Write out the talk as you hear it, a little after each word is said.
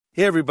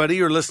Hey everybody,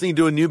 you're listening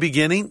to A New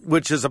Beginning,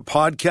 which is a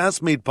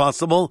podcast made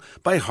possible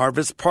by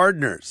Harvest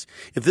Partners.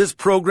 If this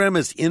program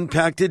has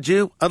impacted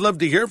you, I'd love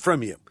to hear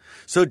from you.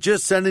 So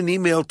just send an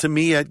email to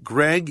me at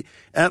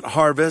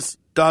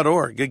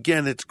greg@harvest.org.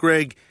 Again, it's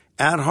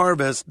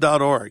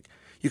greg@harvest.org.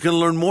 You can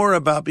learn more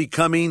about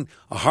becoming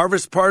a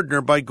Harvest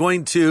Partner by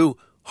going to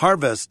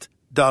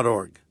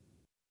harvest.org.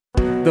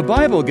 The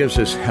Bible gives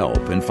us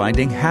help in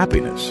finding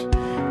happiness.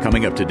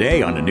 Coming up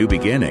today on A New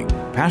Beginning,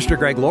 Pastor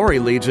Greg Laurie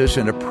leads us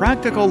in a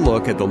practical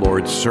look at the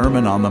Lord's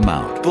Sermon on the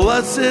Mount.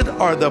 Blessed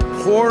are the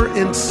poor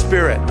in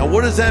spirit. Now,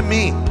 what does that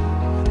mean?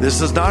 This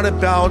is not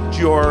about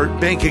your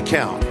bank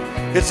account.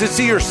 It's to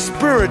see your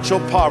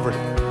spiritual poverty,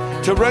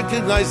 to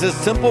recognize the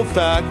simple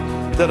fact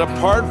that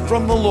apart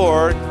from the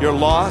Lord, you're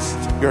lost,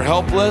 you're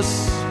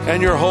helpless,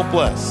 and you're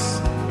hopeless.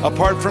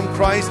 Apart from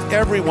Christ,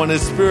 everyone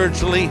is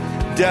spiritually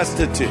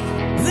destitute.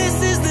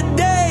 This is the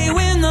day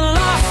when the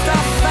lost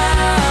are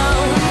found.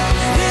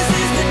 This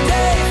is the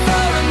day for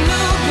a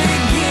new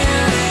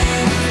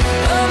beginning.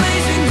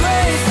 Amazing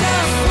grace,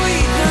 how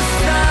sweet the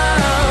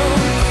sound.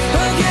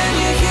 Again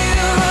you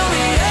hear all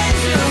the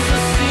angels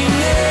are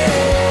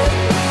singing.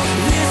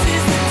 This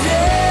is the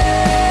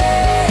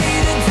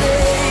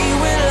day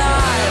when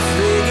life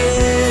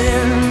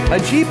begins. A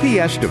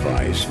GPS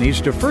device needs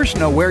to first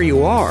know where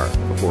you are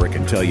before it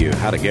can tell you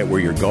how to get where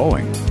you're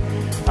going.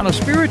 On a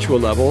spiritual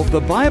level, the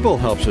Bible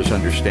helps us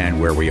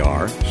understand where we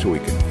are so we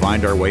can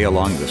find our way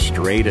along the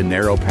straight and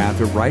narrow path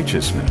of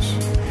righteousness.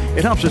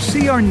 It helps us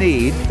see our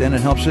need, then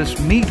it helps us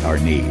meet our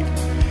need.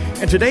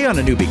 And today on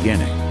A New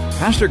Beginning,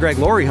 Pastor Greg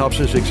Laurie helps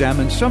us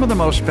examine some of the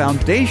most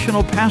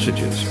foundational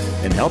passages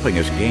in helping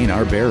us gain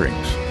our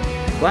bearings.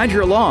 Glad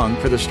you're along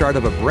for the start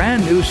of a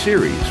brand new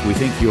series we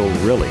think you'll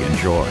really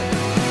enjoy.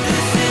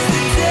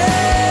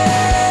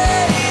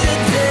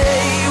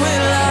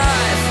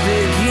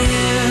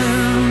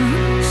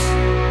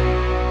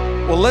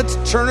 Well, let's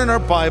turn in our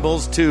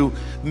Bibles to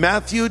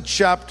Matthew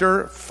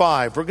chapter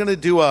 5. We're going to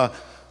do a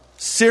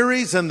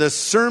series in the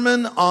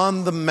Sermon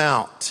on the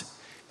Mount.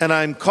 And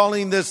I'm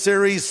calling this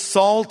series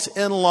Salt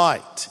and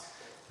Light.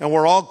 And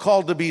we're all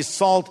called to be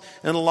salt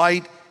and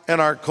light in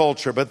our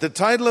culture. But the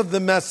title of the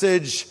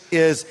message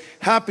is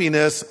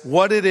Happiness,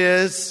 What It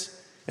Is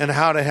and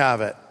How to Have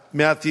It.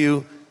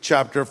 Matthew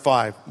chapter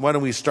 5. Why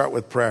don't we start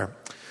with prayer?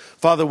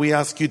 Father, we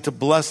ask you to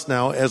bless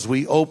now as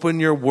we open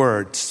your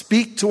word.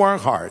 Speak to our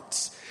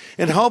hearts.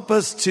 And help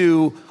us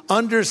to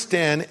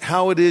understand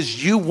how it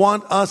is you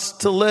want us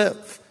to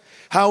live.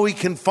 How we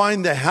can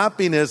find the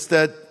happiness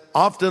that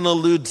often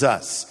eludes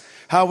us.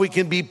 How we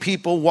can be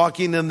people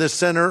walking in the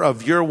center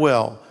of your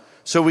will.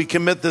 So we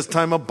commit this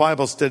time of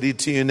Bible study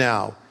to you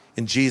now.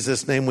 In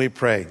Jesus' name we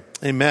pray.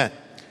 Amen.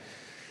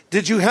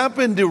 Did you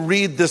happen to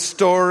read the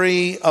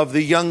story of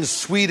the young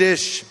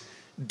Swedish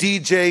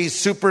DJ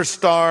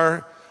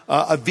superstar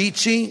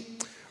Avicii?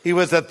 He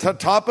was at the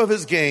top of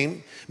his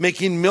game,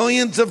 making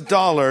millions of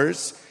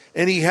dollars,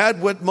 and he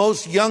had what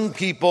most young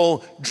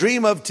people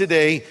dream of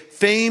today,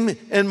 fame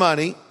and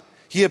money.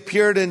 He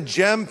appeared in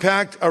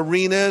jam-packed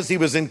arenas. He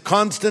was in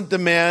constant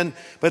demand,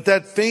 but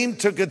that fame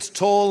took its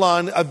toll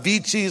on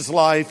Avicii's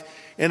life,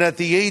 and at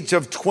the age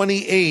of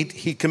 28,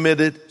 he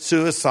committed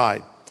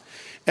suicide.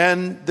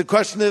 And the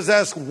question is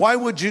asked, why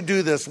would you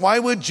do this? Why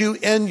would you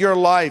end your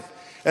life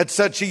at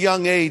such a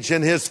young age?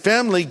 And his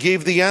family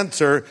gave the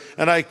answer,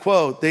 and I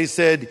quote, they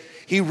said,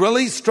 he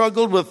really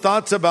struggled with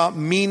thoughts about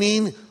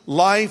meaning,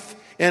 life,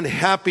 and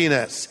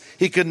happiness.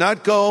 He could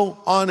not go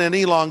on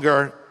any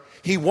longer.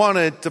 He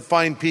wanted to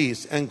find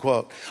peace, end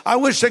quote. I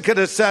wish I could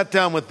have sat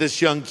down with this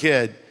young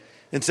kid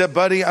and said,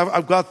 buddy,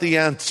 I've got the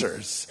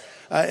answers.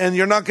 And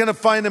you're not going to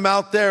find them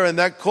out there in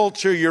that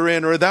culture you're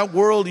in or that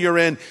world you're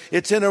in.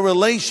 It's in a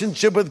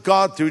relationship with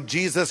God through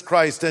Jesus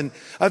Christ. And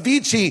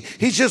Avicii,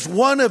 he's just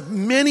one of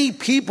many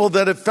people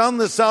that have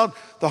found this out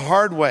the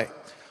hard way.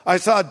 I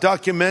saw a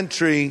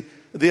documentary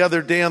the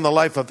other day on the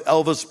life of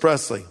Elvis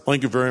Presley.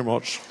 Thank you very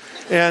much.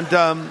 And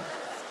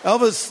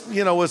Elvis,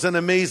 was an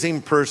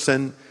amazing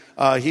person.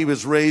 He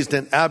was raised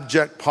in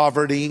abject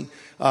poverty.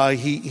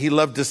 He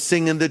loved to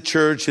sing in the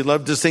church. He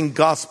loved to sing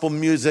gospel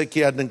music.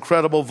 He had an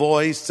incredible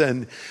voice.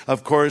 And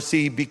of course,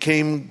 he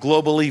became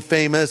globally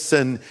famous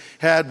and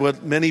had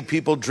what many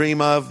people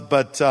dream of.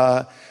 But,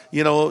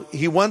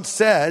 he once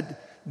said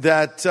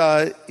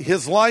that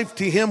his life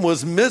to him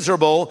was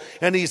miserable.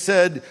 And he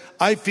said,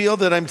 I feel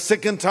that I'm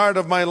sick and tired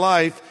of my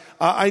life.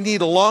 I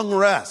need a long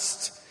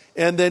rest.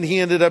 And then he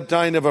ended up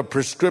dying of a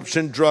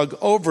prescription drug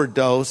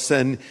overdose.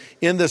 And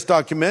in this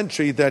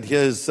documentary that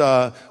his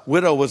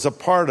widow was a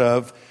part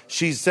of,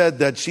 she said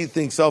that she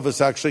thinks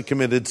Elvis actually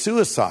committed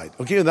suicide.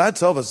 Okay,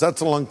 that's Elvis.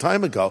 That's a long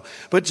time ago.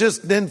 But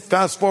just then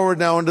fast forward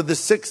now into the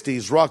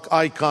 60s, rock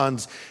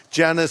icons,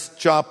 Janis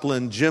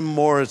Joplin, Jim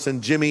Morris,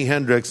 and Jimi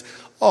Hendrix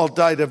all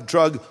died of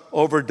drug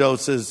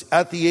overdoses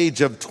at the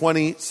age of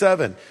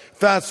 27.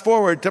 Fast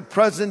forward to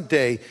present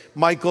day,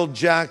 Michael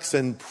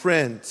Jackson,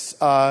 Prince,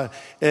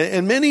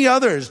 and many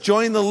others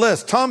join the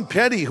list. Tom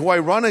Petty, who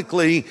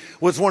ironically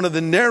was one of the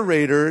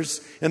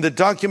narrators in the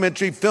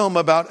documentary film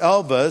about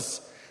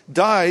Elvis,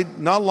 died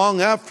not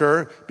long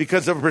after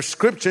because of a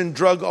prescription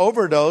drug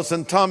overdose.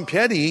 And Tom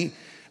Petty,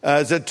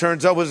 as it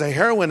turns out, was a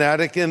heroin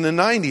addict in the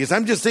 90s.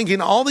 I'm just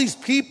thinking, all these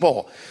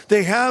people,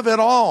 they have it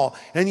all,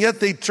 and yet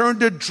they turn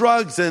to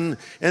drugs, and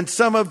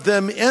some of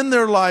them end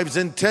their lives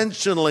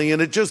intentionally,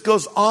 and it just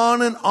goes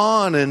on.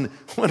 And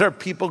when are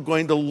people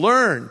going to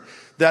learn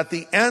that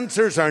the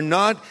answers are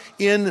not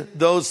in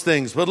those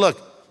things? But look,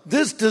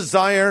 this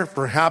desire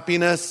for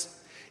happiness,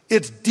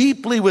 it's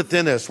deeply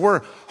within us.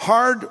 We're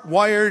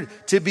hardwired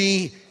to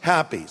be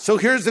happy. So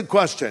here's the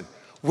question.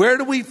 Where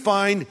do we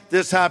find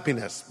this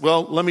happiness?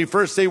 Well, let me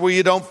first say where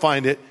you don't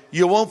find it.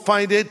 You won't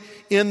find it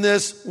in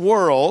this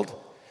world,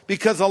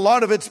 because a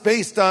lot of it's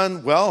based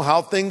on, well,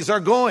 how things are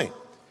going.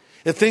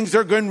 If things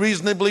are going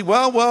reasonably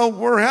well,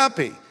 we're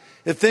happy.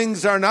 If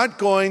things are not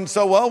going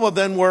so well,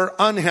 then we're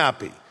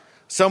unhappy.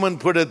 Someone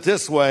put it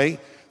this way: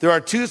 there are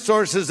two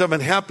sources of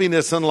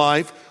unhappiness in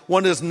life.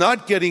 One is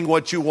not getting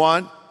what you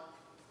want,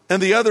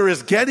 and the other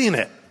is getting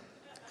it.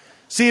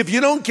 See, if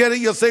you don't get it,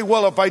 you'll say,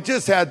 well, if I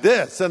just had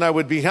this, then I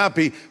would be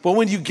happy. But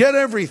when you get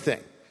everything,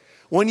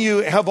 when you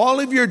have all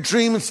of your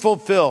dreams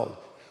fulfilled,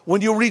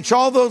 when you reach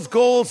all those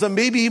goals and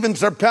maybe even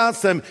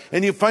surpass them,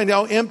 and you find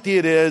how empty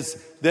it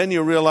is, then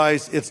you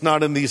realize it's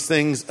not in these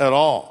things at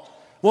all.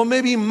 Well,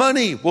 maybe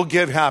money will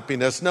give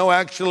happiness. No,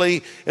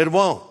 actually, it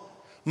won't.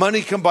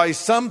 Money can buy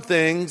some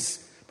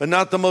things, but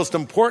not the most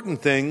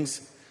important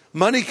things.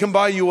 Money can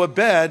buy you a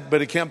bed,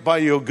 but it can't buy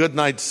you a good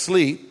night's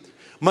sleep.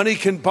 Money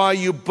can buy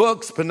you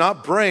books, but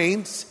not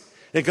brains.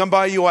 It can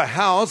buy you a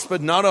house,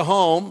 but not a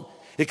home.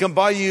 It can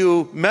buy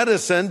you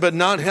medicine, but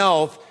not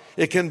health.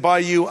 It can buy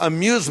you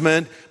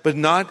amusement, but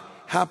not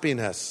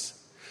happiness.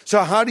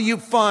 So how do you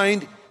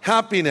find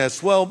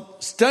happiness? Well,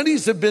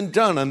 studies have been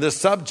done on this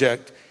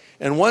subject.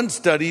 And one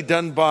study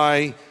done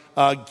by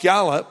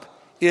Gallup,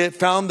 it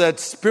found that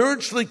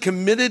spiritually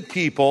committed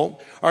people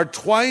are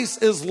twice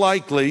as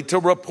likely to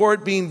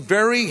report being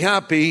very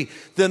happy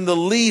than the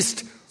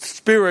least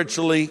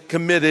spiritually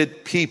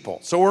committed people.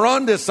 So we're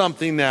on to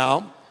something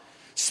now.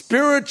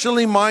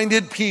 Spiritually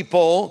minded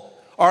people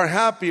are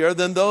happier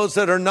than those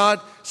that are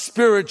not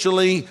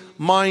spiritually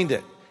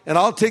minded. And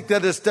I'll take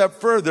that a step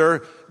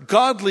further.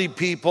 Godly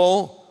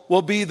people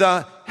will be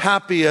the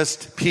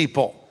happiest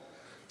people.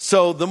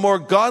 So the more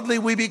godly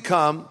we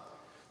become,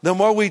 the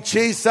more we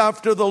chase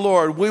after the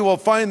Lord, we will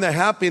find the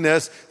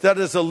happiness that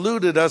has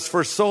eluded us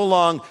for so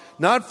long,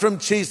 not from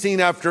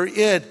chasing after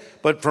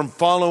it, but from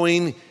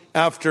following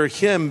after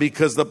Him,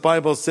 because the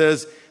Bible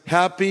says,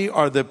 happy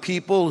are the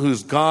people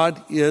whose God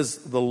is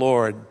the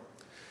Lord.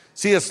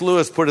 C.S.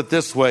 Lewis put it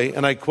this way,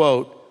 and I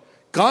quote,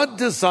 God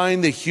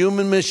designed the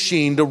human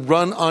machine to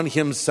run on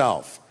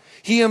Himself.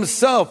 He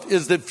Himself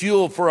is the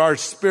fuel for our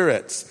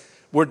spirits.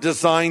 We're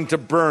designed to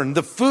burn.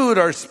 The food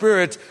our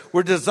spirits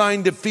were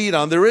designed to feed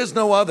on. There is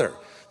no other.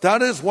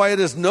 That is why it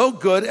is no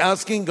good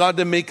asking God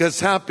to make us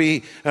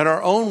happy in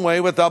our own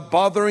way without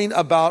bothering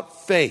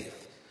about faith.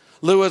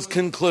 Lewis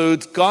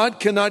concludes,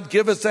 God cannot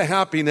give us a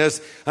happiness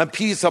and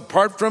peace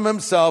apart from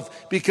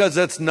Himself, because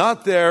it's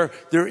not there.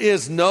 There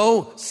is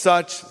no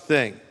such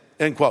thing.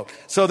 End quote.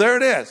 So there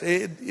it is.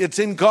 It's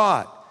in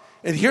God.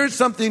 And here's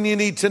something you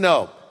need to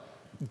know.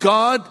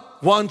 God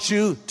wants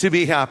you to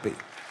be happy.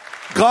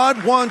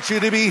 God wants you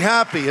to be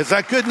happy. Is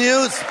that good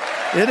news?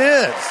 It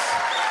is.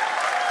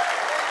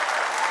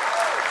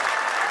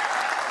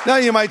 Now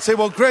you might say,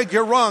 well, Greg,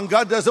 you're wrong.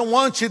 God doesn't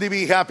want you to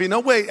be happy. No,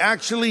 wait,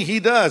 actually He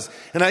does.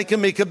 And I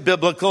can make a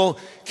biblical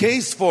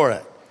case for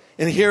it.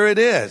 And here it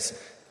is.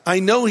 I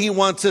know He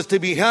wants us to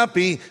be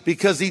happy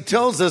because He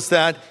tells us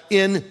that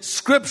in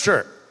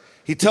Scripture.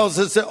 He tells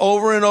us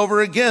over and over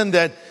again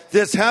that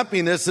this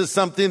happiness is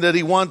something that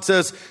He wants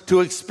us to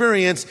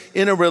experience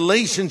in a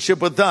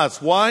relationship with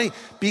us. Why?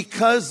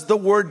 Because the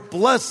word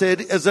blessed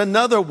is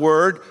another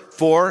word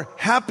for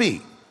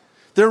happy.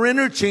 They're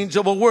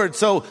interchangeable words.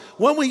 So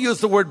when we use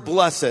the word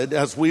blessed,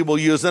 as we will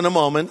use in a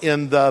moment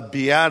in the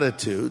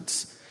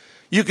Beatitudes,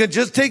 you can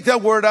just take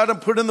that word out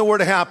and put in the word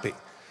happy.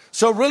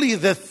 So really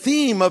the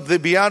theme of the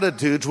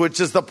Beatitudes, which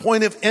is the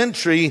point of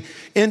entry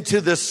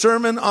into the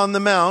Sermon on the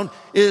Mount,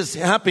 is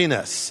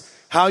happiness.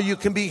 How you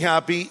can be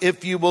happy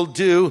if you will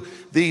do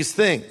these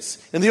things.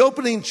 In the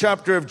opening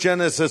chapter of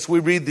Genesis, we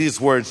read these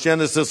words,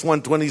 Genesis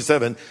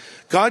 1:27.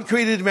 God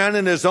created man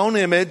in His own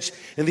image.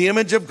 In the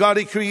image of God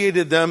He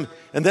created them.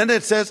 And then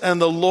it says, and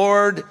the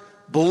Lord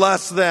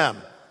blessed them.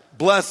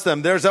 Bless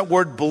them. There's that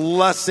word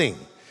blessing.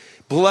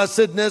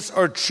 Blessedness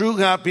or true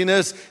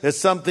happiness is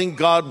something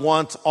God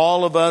wants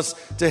all of us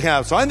to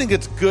have. So I think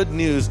it's good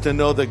news to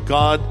know that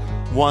God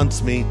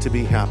wants me to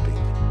be happy.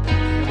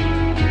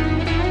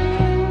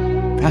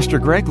 Pastor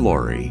Greg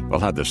Laurie will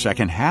have the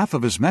second half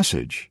of his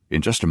message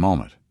in just a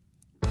moment.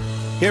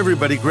 Hey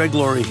everybody, Greg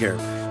Laurie here.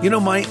 You know,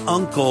 my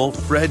uncle,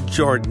 Fred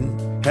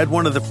Jordan, had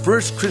one of the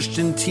first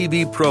Christian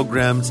TV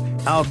programs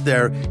out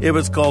there. It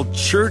was called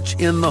Church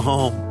in the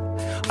Home.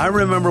 I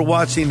remember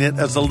watching it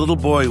as a little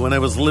boy when I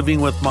was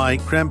living with my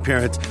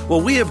grandparents.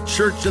 Well, we have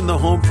Church in the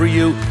Home for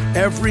you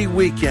every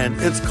weekend.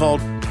 It's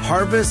called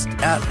Harvest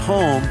at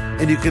Home,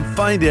 and you can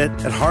find it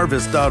at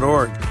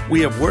harvest.org.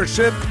 We have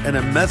worship and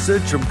a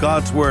message from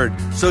God's Word.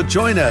 So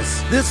join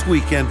us this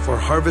weekend for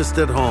Harvest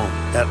at Home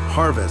at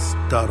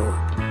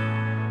harvest.org.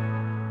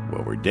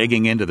 Well, we're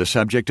digging into the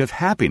subject of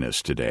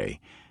happiness today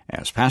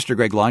as Pastor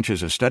Greg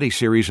launches a study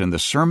series in the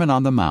Sermon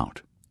on the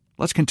Mount.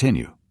 Let's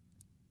continue.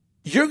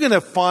 You're going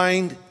to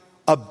find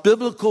a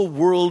biblical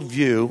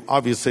worldview,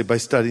 obviously by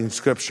studying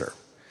Scripture,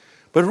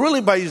 but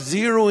really by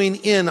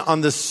zeroing in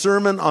on the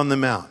Sermon on the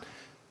Mount.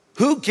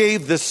 Who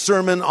gave the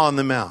Sermon on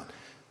the Mount?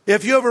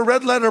 If you have a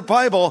red letter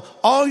Bible,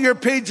 all your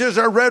pages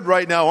are red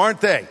right now,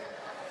 aren't they?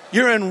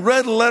 You're in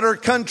red letter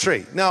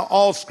country. Now,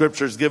 all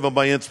Scripture is given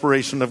by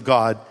inspiration of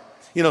God.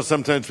 You know,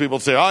 sometimes people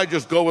say, I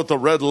just go with the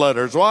red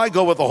letters. Well, I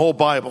go with the whole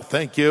Bible,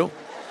 thank you,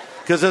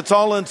 because it's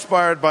all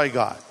inspired by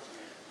God.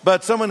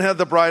 But someone had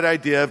the bright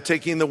idea of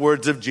taking the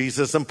words of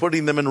Jesus and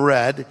putting them in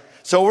red.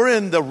 So we're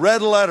in the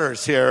red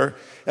letters here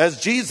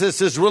as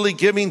Jesus is really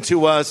giving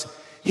to us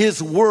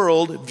his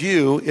world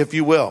view, if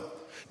you will.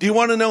 Do you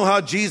want to know how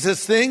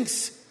Jesus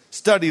thinks?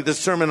 Study the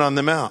Sermon on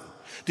the Mount.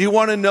 Do you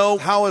want to know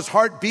how his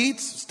heart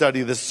beats?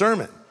 Study the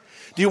sermon.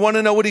 Do you want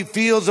to know what he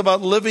feels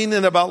about living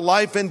and about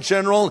life in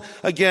general?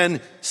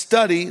 Again,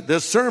 study the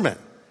sermon.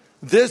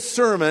 This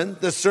sermon,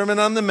 the Sermon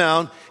on the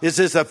Mount, is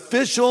his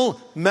official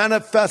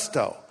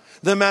manifesto,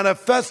 the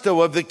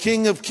manifesto of the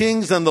King of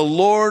Kings and the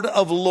Lord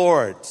of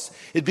Lords.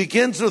 It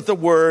begins with the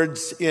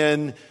words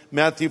in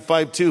Matthew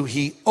 5:2,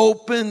 he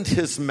opened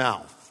his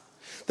mouth.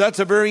 That's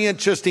a very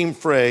interesting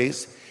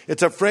phrase.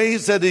 It's a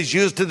phrase that is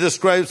used to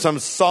describe some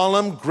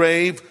solemn,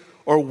 grave,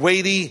 or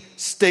weighty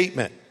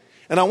statement.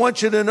 And I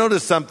want you to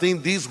notice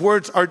something. These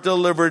words are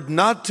delivered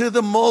not to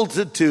the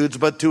multitudes,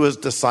 but to his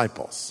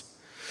disciples.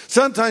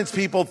 Sometimes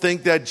people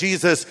think that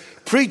Jesus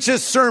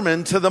preaches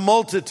sermon to the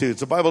multitudes.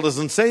 The Bible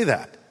doesn't say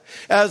that.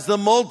 As the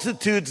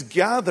multitudes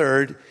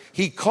gathered,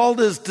 he called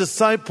his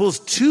disciples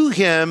to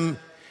him,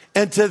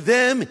 and to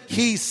them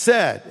he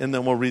said, and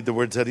then we'll read the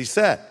words that he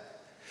said.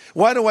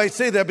 Why do I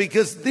say that?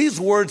 Because these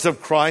words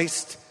of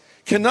Christ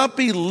cannot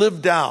be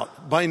lived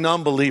out by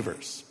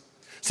non-believers.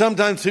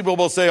 Sometimes people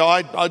will say,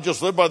 I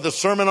just live by the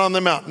Sermon on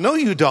the Mount. No,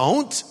 you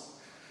don't.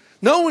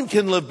 No one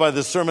can live by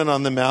the Sermon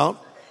on the Mount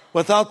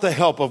without the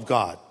help of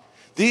God.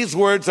 These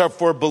words are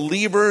for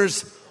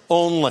believers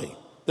only.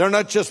 They're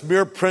not just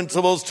mere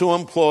principles to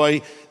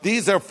employ.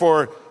 These are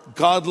for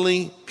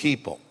godly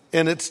people.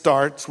 And it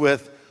starts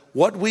with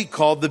what we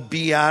call the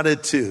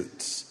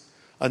Beatitudes.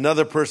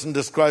 Another person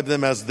described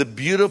them as the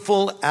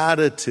beautiful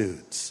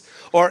attitudes,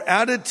 or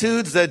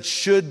attitudes that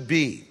should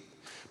be.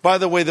 By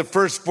the way, the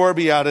first 4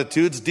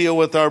 Beatitudes deal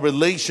with our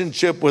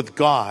relationship with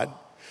God.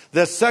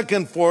 The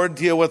second 4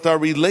 deal with our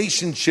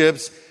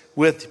relationships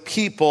with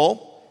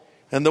people.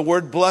 And the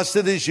word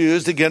blessed is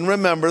used. Again,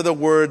 remember the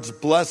words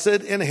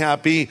blessed and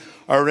happy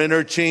are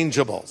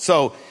interchangeable.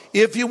 So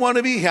if you want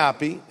to be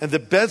happy, in the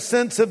best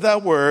sense of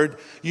that word,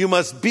 you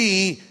must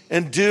be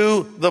and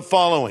do the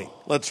following.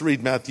 Let's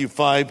read Matthew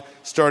 5,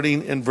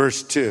 starting in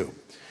verse 2.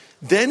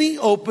 Then he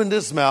opened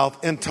his mouth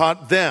and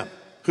taught them,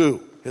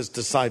 who? His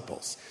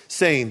disciples,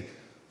 saying,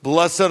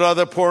 blessed are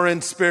the poor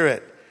in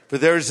spirit, for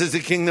theirs is the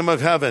kingdom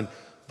of heaven.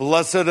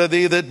 Blessed are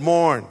they that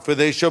mourn, for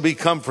they shall be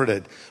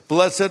comforted.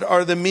 Blessed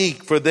are the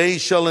meek, for they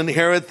shall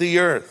inherit the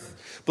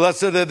earth.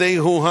 Blessed are they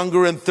who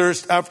hunger and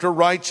thirst after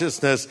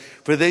righteousness,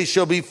 for they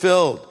shall be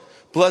filled.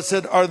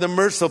 Blessed are the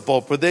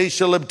merciful, for they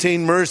shall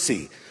obtain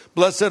mercy.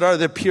 Blessed are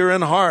the pure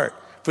in heart,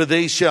 for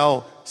they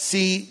shall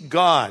see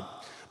God.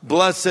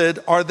 Blessed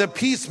are the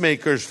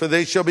peacemakers, for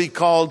they shall be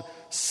called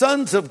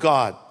sons of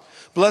God.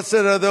 Blessed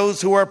are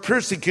those who are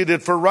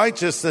persecuted for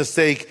righteousness'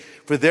 sake,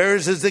 for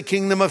theirs is the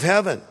kingdom of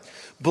heaven.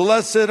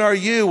 Blessed are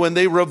you when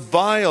they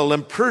revile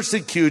and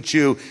persecute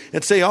you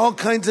and say all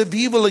kinds of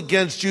evil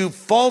against you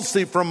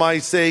falsely for my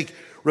sake.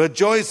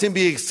 Rejoice and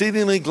be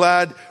exceedingly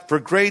glad, for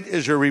great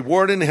is your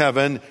reward in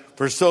heaven,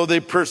 for so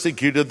they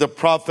persecuted the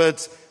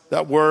prophets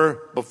that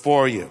were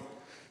before you.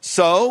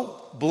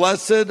 So,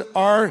 blessed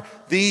are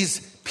these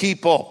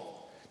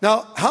people.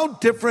 Now, how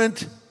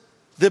different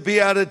the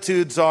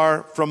Beatitudes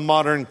are from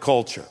modern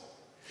culture.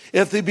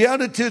 If the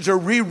Beatitudes are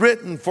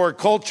rewritten for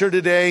culture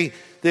today,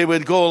 they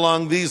would go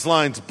along these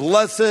lines.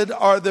 Blessed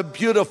are the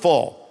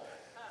beautiful,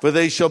 for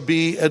they shall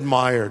be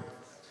admired.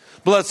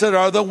 Blessed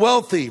are the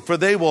wealthy, for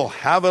they will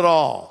have it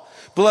all.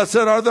 Blessed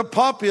are the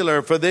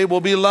popular, for they will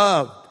be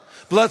loved.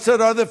 Blessed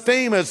are the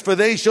famous, for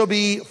they shall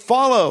be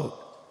followed.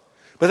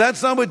 But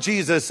that's not what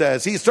Jesus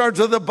says. He starts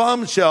with a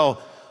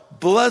bombshell.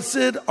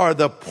 Blessed are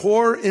the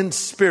poor in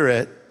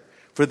spirit,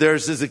 for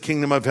theirs is the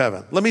kingdom of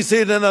heaven. Let me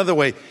say it another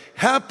way.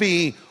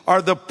 Happy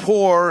are the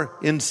poor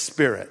in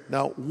spirit.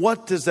 Now,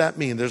 what does that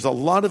mean? There's a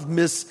lot of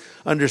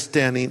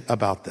misunderstanding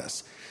about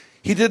this.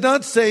 He did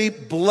not say,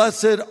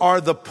 blessed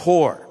are the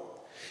poor.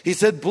 He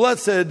said,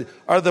 blessed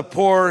are the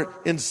poor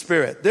in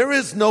spirit. There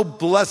is no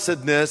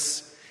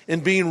blessedness in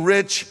being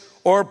rich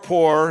or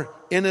poor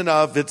in and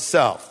of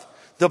itself.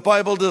 The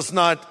Bible does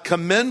not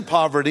commend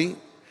poverty,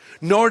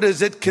 nor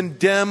does it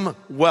condemn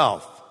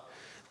wealth.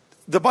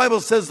 The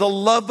Bible says the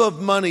love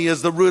of money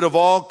is the root of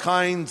all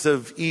kinds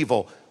of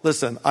evil.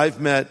 Listen, I've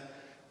met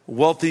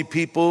wealthy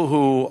people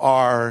who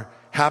are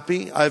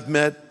happy. I've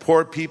met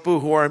poor people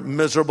who are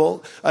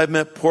miserable. I've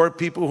met poor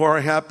people who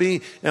are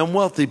happy and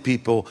wealthy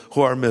people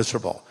who are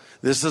miserable.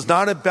 This is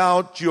not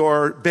about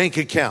your bank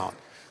account.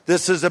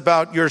 This is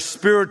about your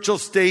spiritual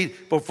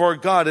state before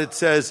God. It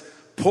says,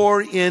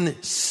 poor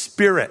in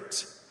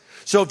spirit.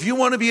 So if you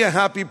want to be a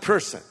happy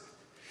person,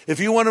 if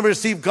you want to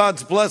receive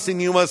God's blessing,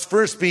 you must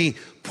first be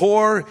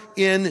poor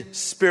in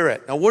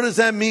spirit. Now, what does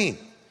that mean?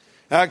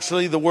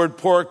 Actually, the word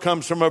poor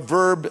comes from a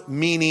verb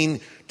meaning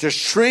to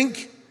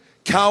shrink,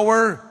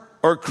 cower,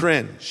 or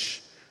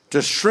cringe.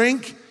 To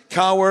shrink,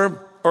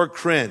 cower, or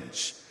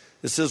cringe.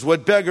 This is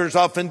what beggars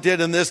often did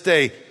in this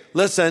day.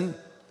 Listen,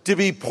 to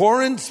be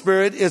poor in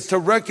spirit is to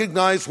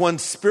recognize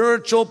one's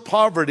spiritual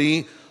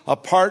poverty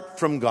apart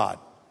from God.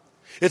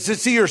 It's to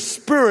see your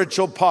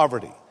spiritual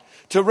poverty.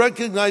 To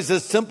recognize the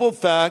simple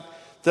fact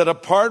that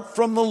apart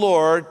from the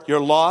Lord,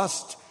 you're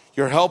lost,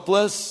 you're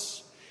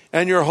helpless,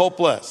 and you're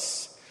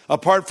hopeless.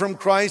 Apart from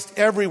Christ,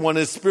 everyone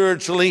is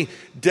spiritually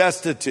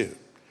destitute,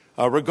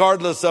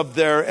 regardless of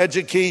their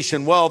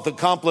education, wealth,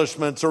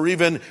 accomplishments, or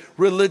even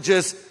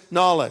religious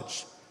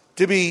knowledge.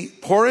 To be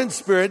poor in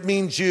spirit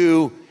means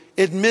you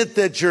admit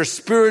that you're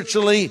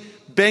spiritually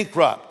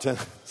bankrupt. And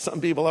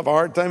some people have a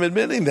hard time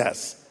admitting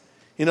this.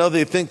 You know,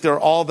 they think they're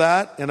all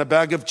that in a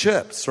bag of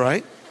chips,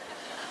 right?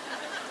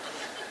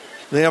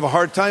 They have a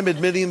hard time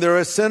admitting they're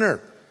a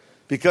sinner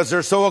because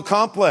they're so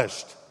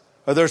accomplished,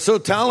 or they're so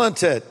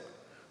talented,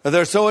 or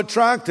they're so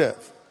attractive,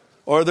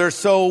 or they're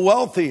so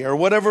wealthy, or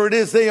whatever it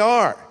is they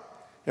are.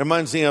 It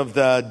reminds me of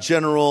the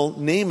General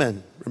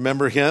Naaman.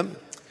 Remember him?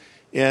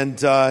 And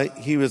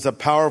he was a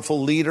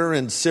powerful leader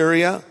in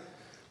Syria,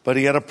 but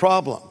he had a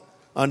problem.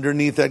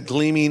 Underneath that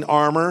gleaming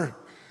armor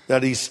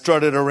that he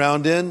strutted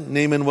around in,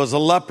 Naaman was a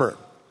leper.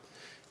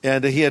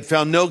 And he had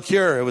found no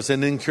cure. It was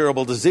an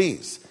incurable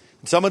disease.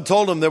 And someone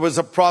told him there was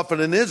a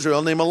prophet in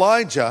Israel named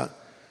Elijah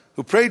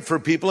who prayed for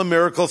people and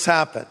miracles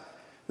happened.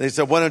 They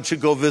said, why don't you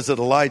go visit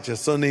Elijah?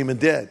 So Naaman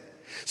did.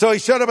 So he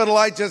showed up at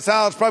Elijah's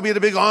house, probably had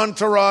a big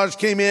entourage,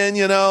 came in,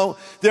 you know.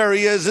 There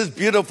he is, his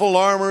beautiful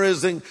armor,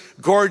 his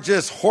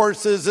gorgeous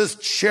horses, his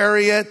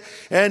chariot.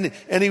 And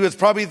he was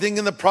probably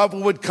thinking the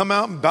prophet would come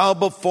out and bow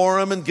before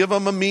him and give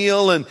him a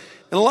meal. And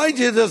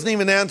Elijah doesn't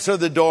even answer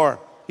the door.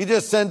 He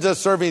just sends a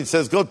servant and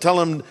says, go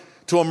tell him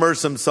to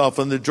immerse himself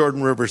in the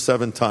Jordan River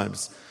 7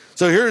 times.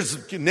 So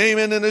here's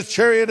Naaman in his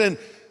chariot, and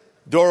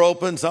door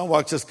opens. Out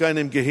walks this guy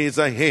named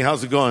Gehazi. Hey,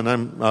 how's it going?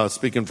 I'm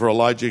speaking for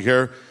Elijah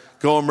here.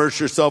 Go immerse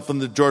yourself in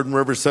the Jordan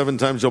River 7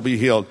 times. You'll be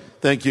healed.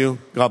 Thank you.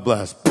 God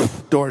bless.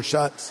 Poof, door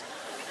shuts.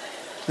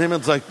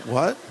 Naaman's like,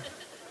 what?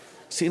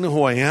 See, you know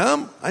who I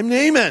am? I'm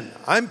Naaman.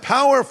 I'm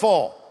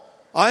powerful.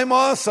 I'm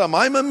awesome.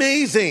 I'm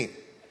amazing.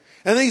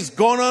 And then he's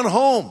going on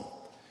home.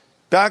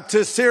 Back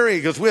to Syria,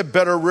 because we have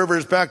better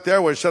rivers back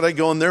there. Where should I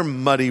go in their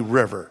muddy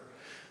river?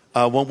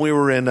 When we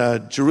were in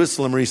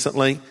Jerusalem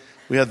recently,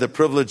 we had the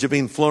privilege of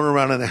being flown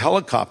around in a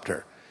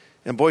helicopter.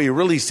 And boy, you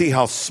really see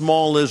how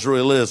small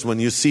Israel is when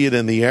you see it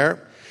in the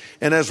air.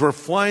 And as we're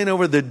flying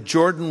over the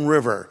Jordan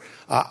River,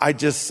 I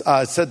just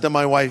said to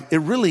my wife, it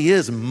really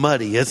is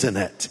muddy, isn't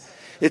it?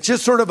 It's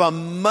just sort of a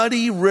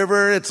muddy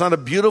river. It's not a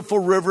beautiful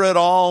river at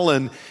all.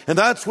 And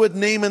that's what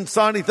Naaman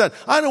saw. And he thought,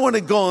 I don't want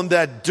to go in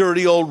that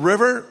dirty old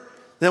river.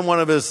 Then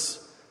one of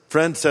his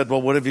friends said, well,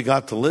 what have you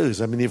got to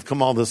lose? I mean, you've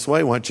come all this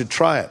way. Why don't you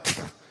try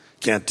it?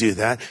 Can't do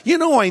that. You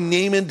know why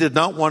Naaman did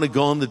not want to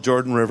go in the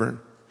Jordan River?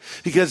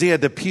 Because he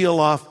had to peel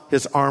off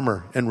his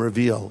armor and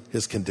reveal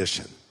his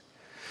condition.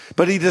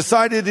 But he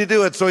decided to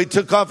do it, so he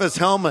took off his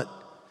helmet.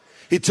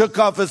 He took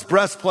off his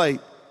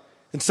breastplate.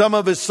 And some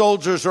of his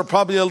soldiers were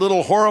probably a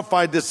little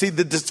horrified to see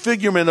the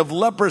disfigurement of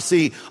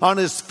leprosy on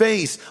his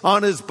face,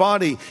 on his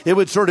body. It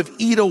would sort of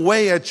eat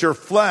away at your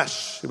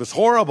flesh. It was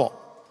horrible.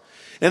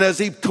 And as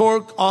he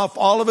took off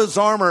all of his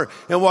armor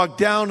and walked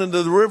down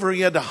into the river,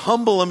 he had to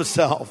humble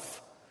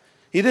himself.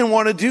 He didn't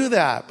want to do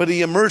that, but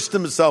he immersed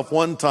himself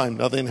 1 time.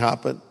 Nothing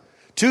happened.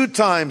 2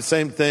 times,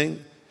 same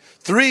thing.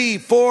 3,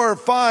 4,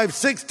 5,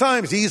 6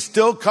 times. He's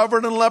still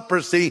covered in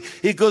leprosy.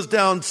 He goes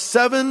down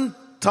 7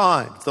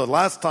 times. The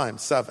last time,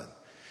 7.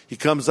 He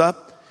comes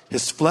up.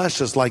 His flesh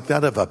is like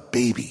that of a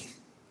baby.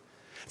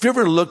 Have you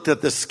ever looked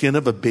at the skin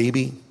of a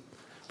baby?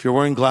 If you're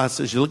wearing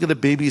glasses, you look at a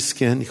baby's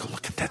skin. You go,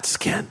 look at that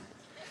skin.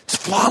 It's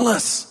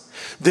flawless.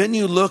 Then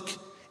you look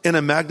in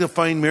a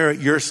magnifying mirror at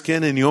your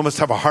skin and you almost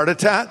have a heart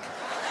attack,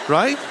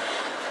 right?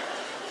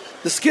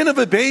 The skin of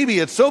a baby,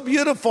 it's so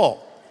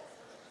beautiful.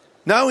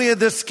 Now he had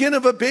the skin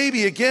of a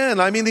baby again.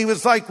 I mean, he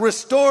was like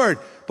restored.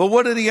 But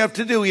what did he have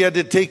to do? He had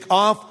to take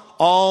off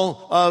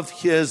all of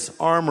his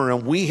armor.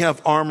 And we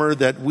have armor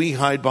that we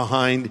hide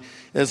behind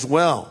as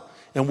well.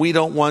 And we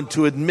don't want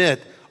to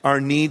admit our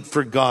need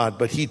for God.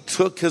 But he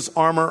took his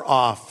armor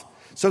off.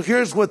 So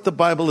here's what the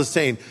Bible is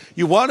saying.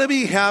 You want to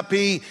be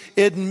happy,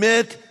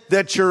 admit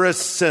that you're a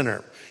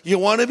sinner. You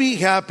want to be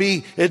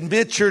happy,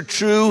 admit your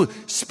true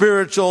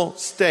spiritual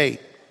state.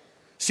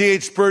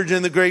 C.H.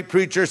 Spurgeon, the great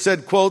preacher,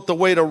 said, quote, the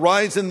way to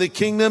rise in the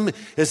kingdom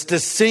is to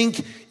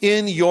sink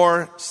in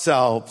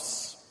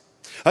yourselves.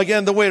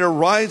 Again, the way to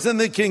rise in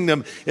the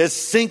kingdom is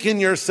sink in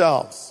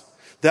yourselves.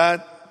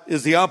 That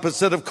is the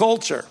opposite of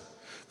culture.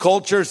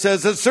 Culture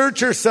says,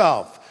 assert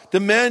yourself,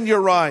 demand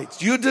your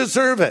rights. You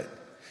deserve it.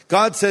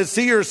 God says,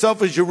 see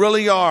yourself as you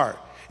really are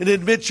and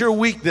admit your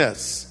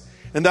weakness.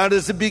 And that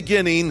is the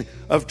beginning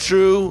of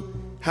true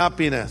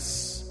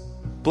happiness.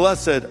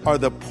 Blessed are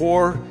the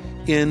poor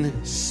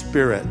in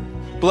spirit.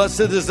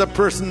 Blessed is the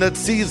person that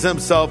sees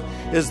himself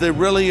as they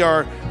really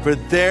are, for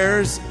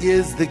theirs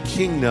is the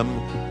kingdom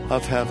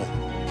of heaven.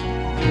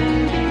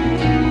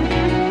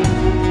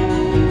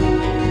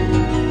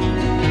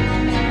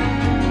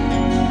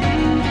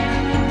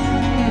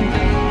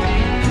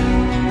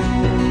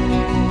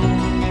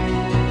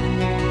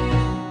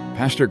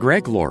 Pastor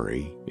Greg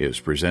Laurie is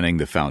presenting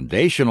the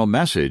foundational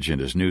message in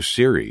his new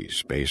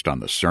series based on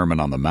the Sermon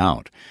on the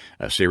Mount,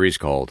 a series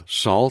called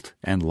Salt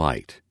and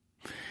Light.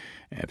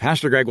 And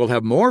Pastor Greg will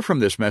have more from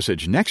this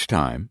message next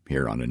time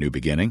here on A New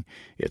Beginning.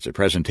 It's a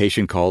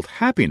presentation called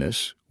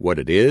Happiness, What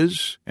It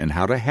Is and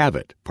How to Have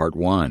It, Part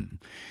 1.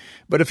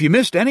 But if you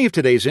missed any of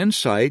today's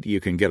insight, you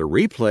can get a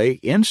replay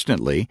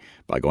instantly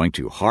by going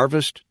to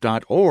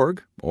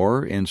harvest.org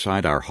or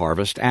inside our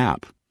Harvest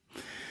app.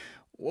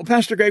 Well,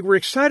 Pastor Greg, we're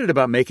excited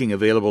about making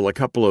available a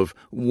couple of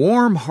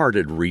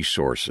warm-hearted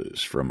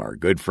resources from our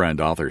good friend,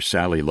 author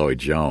Sally Lloyd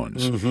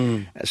Jones.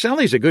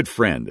 Sally's a good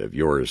friend of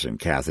yours and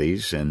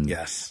Kathy's, and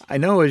Yes. I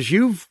know as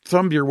you've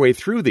thumbed your way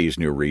through these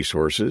new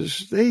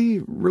resources,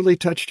 they really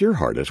touched your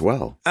heart as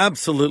well.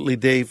 Absolutely,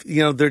 Dave.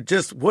 You know, they're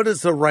just, what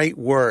is the right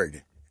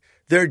word?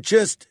 They're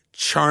just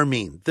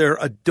charming. They're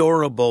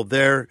adorable.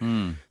 They're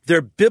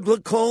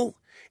biblical,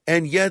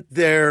 and yet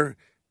they're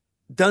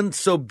done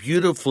so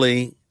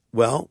beautifully,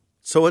 well,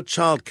 so a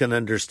child can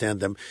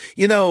understand them.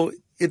 You know,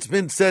 it's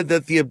been said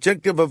that the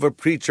objective of a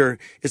preacher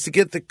is to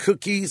get the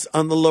cookies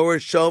on the lower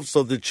shelf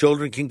so the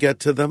children can get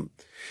to them.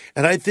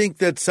 And I think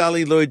that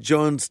Sally Lloyd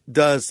Jones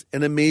does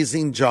an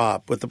amazing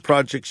job with the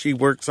project she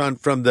works on,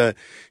 from the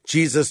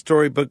Jesus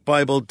Storybook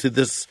Bible to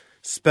this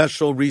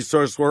special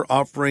resource we're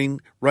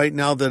offering right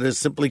now that is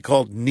simply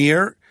called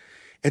Near.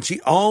 And she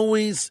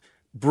always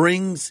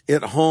brings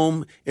it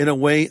home in a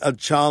way a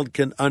child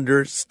can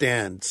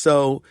understand.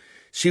 So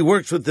she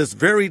works with this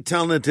very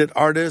talented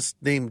artist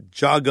named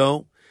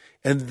Jago,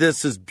 and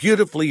this is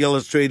beautifully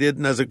illustrated.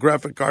 And as a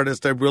graphic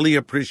artist, I really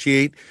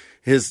appreciate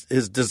his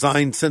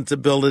design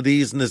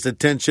sensibilities and his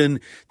attention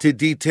to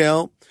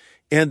detail.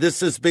 And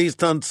this is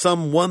based on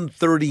Psalm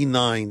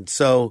 139.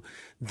 So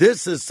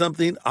this is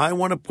something I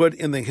want to put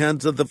in the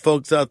hands of the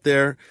folks out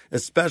there,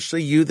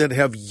 especially you that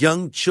have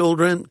young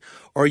children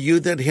or you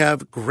that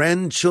have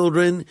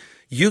grandchildren.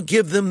 You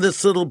give them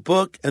this little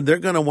book and they're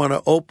going to want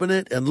to open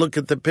it and look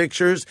at the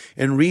pictures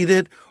and read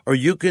it, or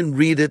you can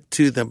read it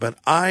to them. But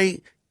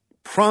I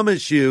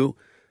promise you,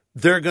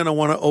 they're going to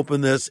want to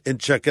open this and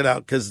check it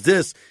out, because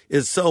this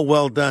is so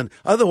well done.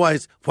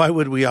 Otherwise, why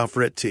would we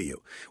offer it to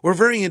you? We're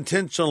very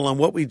intentional on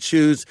what we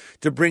choose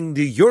to bring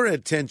to your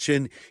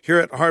attention here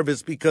at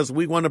Harvest, because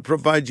we want to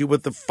provide you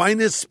with the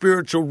finest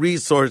spiritual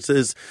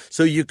resources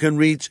so you can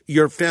reach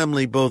your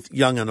family, both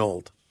young and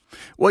old.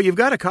 Well, you've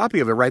got a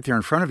copy of it right there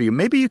in front of you.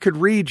 Maybe you could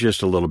read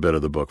just a little bit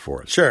of the book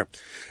for us. Sure.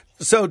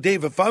 So,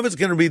 Dave, if I was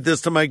going to read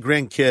this to my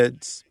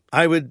grandkids,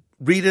 I would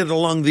read it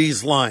along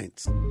these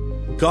lines.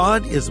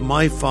 God is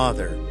my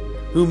Father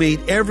who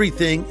made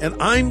everything,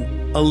 and I'm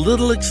a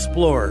little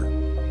explorer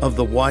of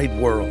the wide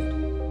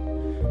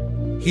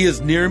world. He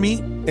is near me,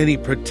 and He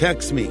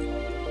protects me.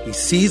 He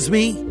sees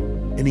me,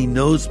 and He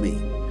knows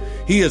me.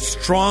 He is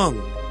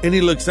strong, and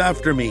He looks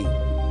after me.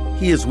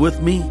 He is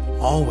with me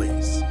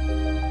always.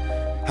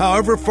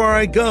 However far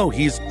I go,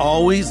 He's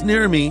always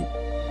near me.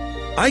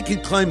 I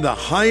could climb the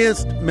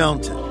highest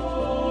mountain.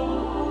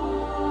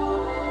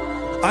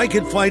 I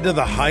could fly to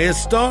the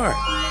highest star.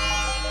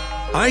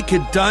 I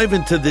could dive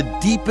into the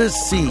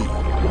deepest sea.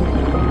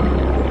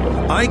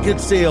 I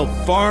could sail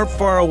far,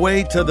 far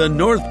away to the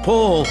North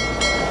Pole,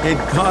 and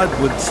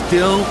God would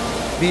still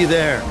be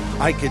there.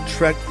 I could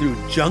trek through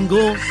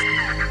jungles.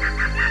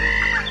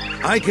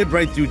 I could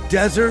ride through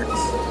deserts.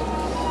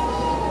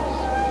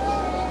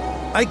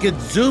 I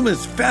could zoom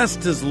as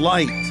fast as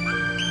light.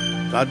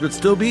 God would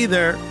still be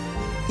there.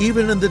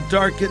 Even in the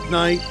dark at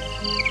night,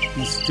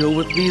 He's still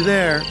with me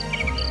there.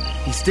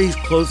 He stays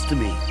close to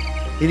me,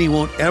 and He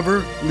won't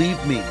ever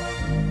leave me,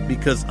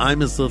 because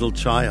I'm His little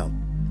child,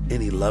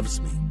 and He loves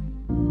me.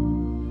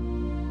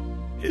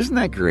 Isn't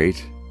that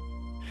great?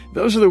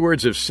 Those are the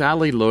words of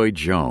Sally Lloyd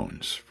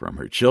Jones from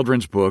her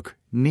children's book,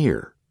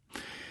 Near.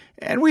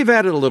 And we've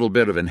added a little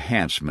bit of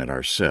enhancement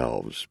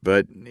ourselves,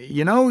 but,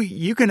 you know,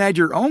 you can add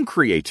your own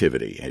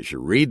creativity as you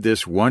read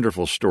this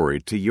wonderful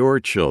story to your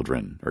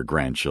children or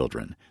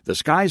grandchildren. The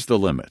sky's the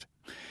limit.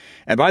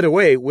 And by the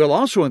way, we'll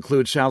also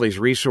include Sally's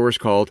resource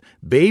called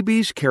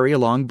Babies Carry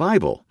Along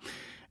Bible,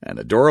 an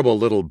adorable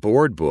little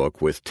board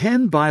book with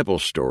 10 Bible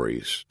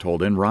stories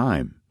told in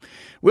rhyme.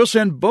 We'll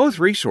send both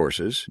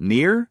resources,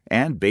 Near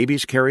and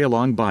Babies Carry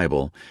Along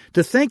Bible,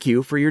 to thank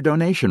you for your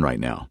donation right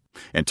now.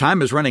 And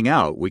time is running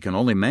out. We can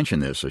only mention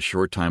this a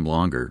short time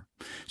longer.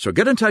 So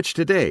get in touch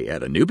today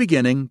at A New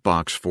Beginning,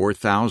 Box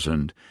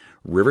 4000,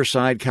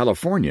 Riverside,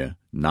 California,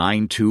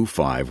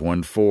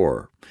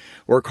 92514.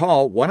 Or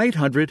call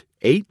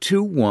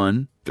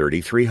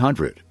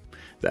 1-800-821-3300.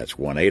 That's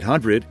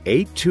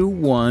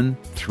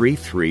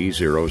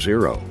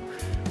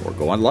 1-800-821-3300. Or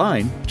go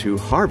online to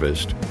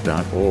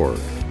harvest.org.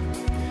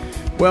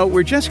 Well,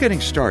 we're just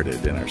getting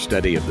started in our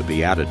study of the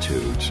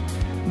Beatitudes.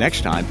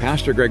 Next time,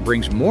 Pastor Greg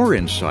brings more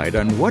insight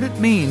on what it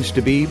means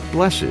to be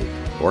blessed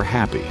or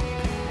happy.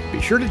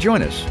 Be sure to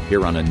join us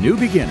here on A New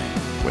Beginning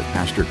with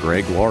Pastor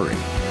Greg Laurie.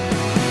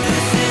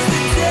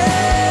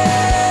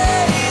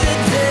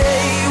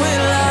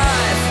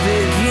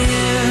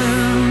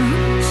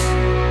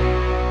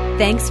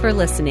 Thanks for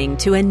listening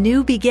to A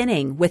New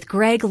Beginning with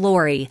Greg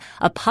Laurie,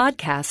 a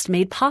podcast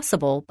made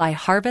possible by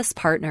Harvest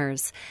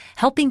Partners,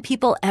 helping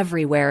people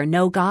everywhere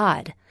know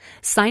God.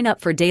 Sign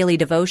up for daily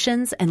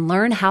devotions and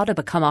learn how to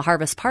become a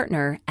Harvest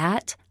Partner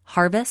at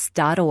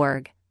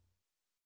harvest.org.